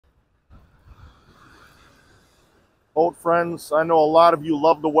Boat friends, I know a lot of you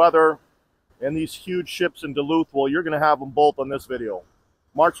love the weather and these huge ships in Duluth. Well, you're going to have them both on this video.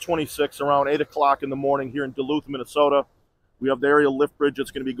 March 26th, around 8 o'clock in the morning here in Duluth, Minnesota. We have the aerial lift bridge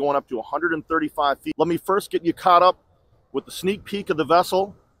that's going to be going up to 135 feet. Let me first get you caught up with the sneak peek of the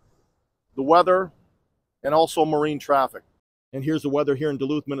vessel, the weather, and also marine traffic. And here's the weather here in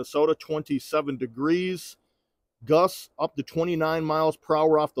Duluth, Minnesota, 27 degrees. Gusts up to 29 miles per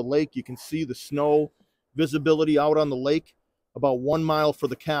hour off the lake. You can see the snow visibility out on the lake, about 1 mile for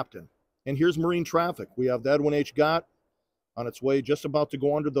the captain. And here's marine traffic. We have the Edwin H. Gott on its way, just about to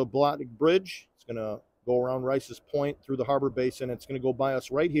go under the Blotnick Bridge. It's going to go around Rice's Point through the harbor basin. It's going to go by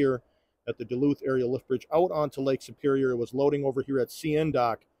us right here at the Duluth aerial lift bridge out onto Lake Superior. It was loading over here at CN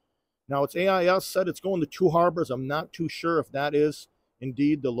Dock. Now, its AIS said it's going to 2 harbors. I'm not too sure if that is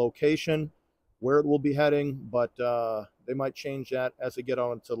indeed the location where it will be heading, but they might change that as they get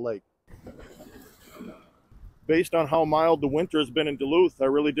out into the lake. Based on how mild the winter has been in Duluth, I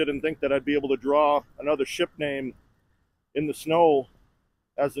really didn't think that I'd be able to draw another ship name in the snow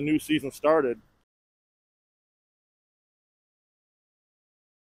as the new season started.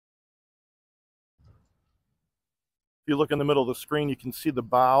 If you look in the middle of the screen, you can see the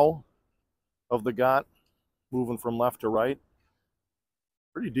bow of the Gott moving from left to right.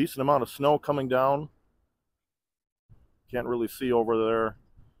 Pretty decent amount of snow coming down. Can't really see over there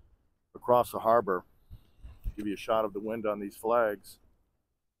across the harbor. Give you a shot of the wind on these flags.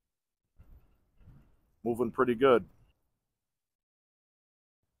 Moving pretty good.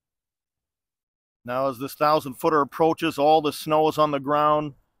 Now as this 1,000-footer approaches, all the snow is on the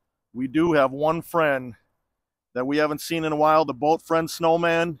ground. We do have one friend that we haven't seen in a while, the boat friend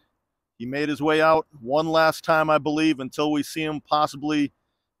Snowman. He made his way out one last time, I believe, until we see him possibly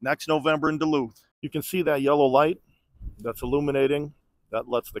next November in Duluth. You can see that yellow light that's illuminating. That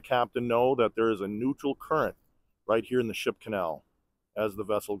lets the captain know that there is a neutral current right here in the ship canal as the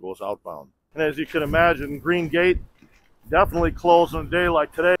vessel goes outbound. And as you can imagine, Green Gate definitely closed on a day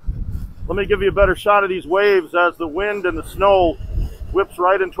like today. Let me give you a better shot of these waves as the wind and the snow whips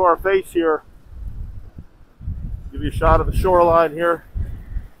right into our face here. Give you a shot of the shoreline here.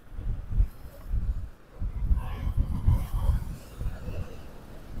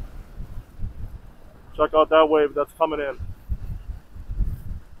 Check out that wave that's coming in.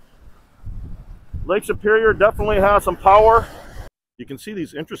 Lake Superior definitely has some power. You can see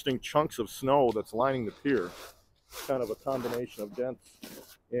these interesting chunks of snow that's lining the pier. It's kind of a combination of dense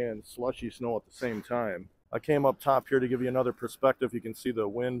and slushy snow at the same time. I came up top here to give you another perspective. You can see the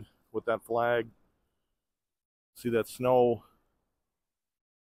wind with that flag. See that snow.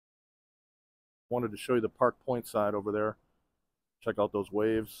 Wanted to show you the Park Point side over there. Check out those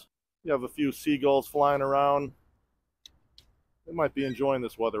waves. You have a few seagulls flying around. They might be enjoying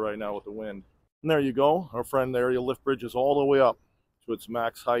this weather right now with the wind. And there you go. Our friend, the aerial lift bridge, is all the way up to its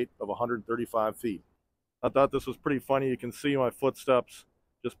max height of 135 feet. I thought this was pretty funny. You can see my footsteps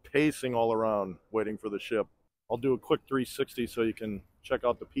just pacing all around, waiting for the ship. I'll do a quick 360 so you can check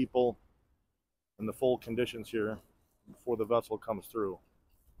out the people and the full conditions here before the vessel comes through.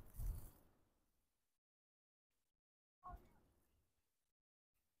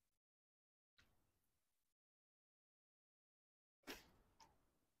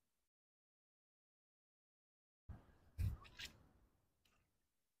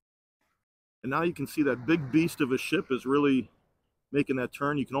 And now you can see that big beast of a ship is really making that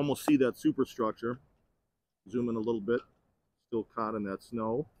turn. You can almost see that superstructure. Zoom in a little bit. Still caught in that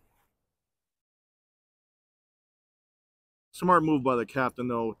snow. Smart move by the captain,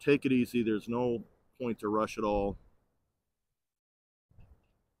 though. Take it easy. There's no point to rush at all.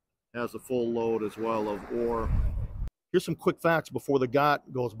 Has a full load as well of ore. Here's some quick facts before the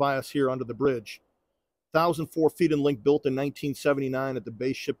Gott goes by us here under the bridge. 1,004 feet in length, built in 1979 at the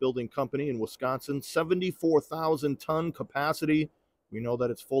Base Shipbuilding Company in Wisconsin. 74,000 ton capacity. We know that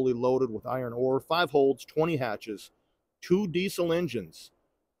it's fully loaded with iron ore. 5 holds, 20 hatches, 2 diesel engines,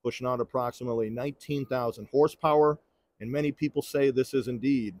 pushing out approximately 19,000 horsepower. And many people say this is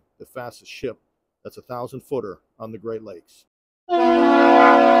indeed the fastest ship that's a 1,000-footer on the Great Lakes.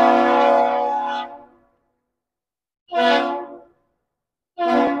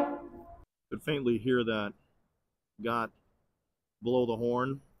 Could faintly hear that Gott blow the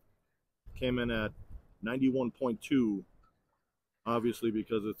horn. Came in at 91.2, obviously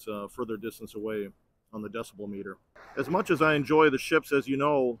because it's a further distance away on the decibel meter. As much as I enjoy the ships, as you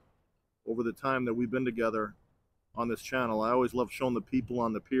know, over the time that we've been together on this channel, I always love showing the people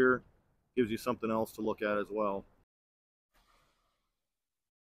on the pier. Gives you something else to look at as well.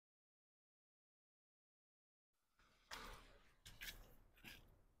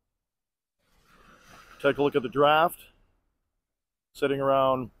 Take a look at the draft. Sitting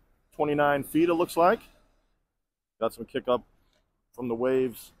around 29 feet, it looks like. Got some kick up from the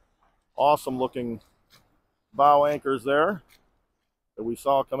waves. Awesome looking bow anchors there that we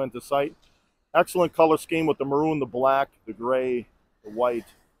saw come into sight. Excellent color scheme with the maroon, the black, the gray, the white.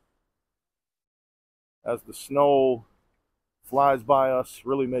 As the snow flies by us,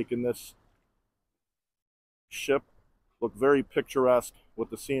 really making this ship look very picturesque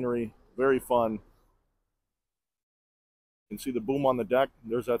with the scenery. Very fun. You can see the boom on the deck.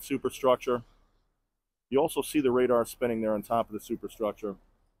 There's that superstructure. You also see the radar spinning there on top of the superstructure.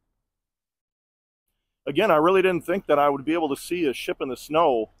 Again, I really didn't think that I would be able to see a ship in the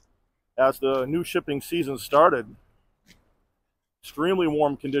snow as the new shipping season started. Extremely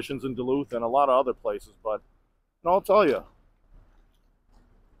warm conditions in Duluth and a lot of other places, but I'll tell you,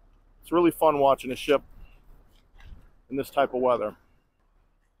 it's really fun watching a ship in this type of weather.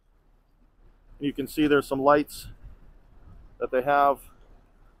 You can see there's some lights that they have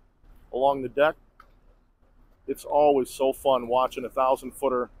along the deck. It's always so fun watching a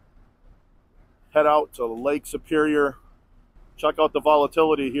 1,000-footer head out to Lake Superior. Check out the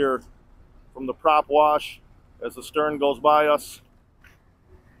volatility here from the prop wash as the stern goes by us.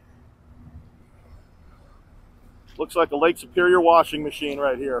 Looks like a Lake Superior washing machine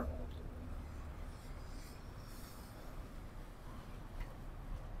right here.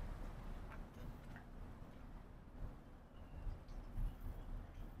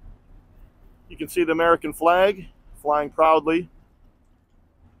 You can see the American flag flying proudly.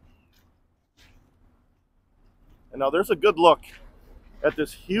 And now there's a good look at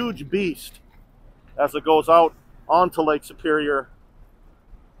this huge beast as it goes out onto Lake Superior.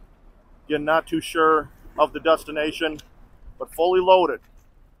 Again, not too sure of the destination, but fully loaded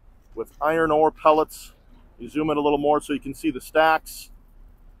with iron ore pellets. You zoom in a little more so you can see the stacks.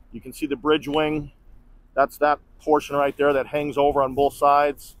 You can see the bridge wing. That's that portion right there that hangs over on both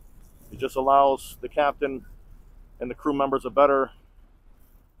sides. It just allows the captain and the crew members a better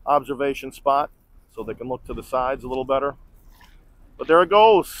observation spot so they can look to the sides a little better. But there it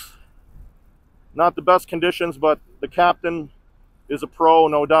goes. Not the best conditions, but the captain is a pro,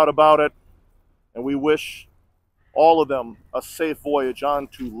 no doubt about it. And we wish all of them a safe voyage on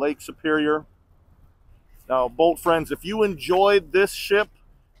to Lake Superior. Now, boat friends, if you enjoyed this ship,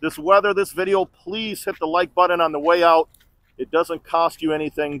 this weather, this video, please hit the like button on the way out. It doesn't cost you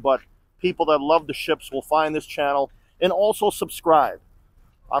anything, but people that love the ships will find this channel. And also subscribe.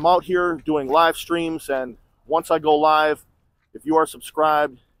 I'm out here doing live streams, and once I go live, if you are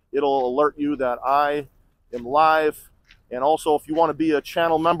subscribed, it'll alert you that I am live. And also, if you want to be a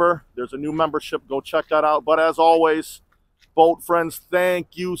channel member, there's a new membership. Go check that out. But as always, boat friends,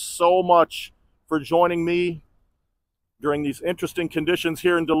 thank you so much for joining me during these interesting conditions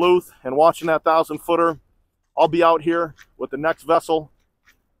here in Duluth and watching that 1,000-footer. I'll be out here with the next vessel.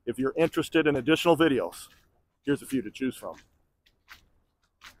 If you're interested in additional videos, here's a few to choose from.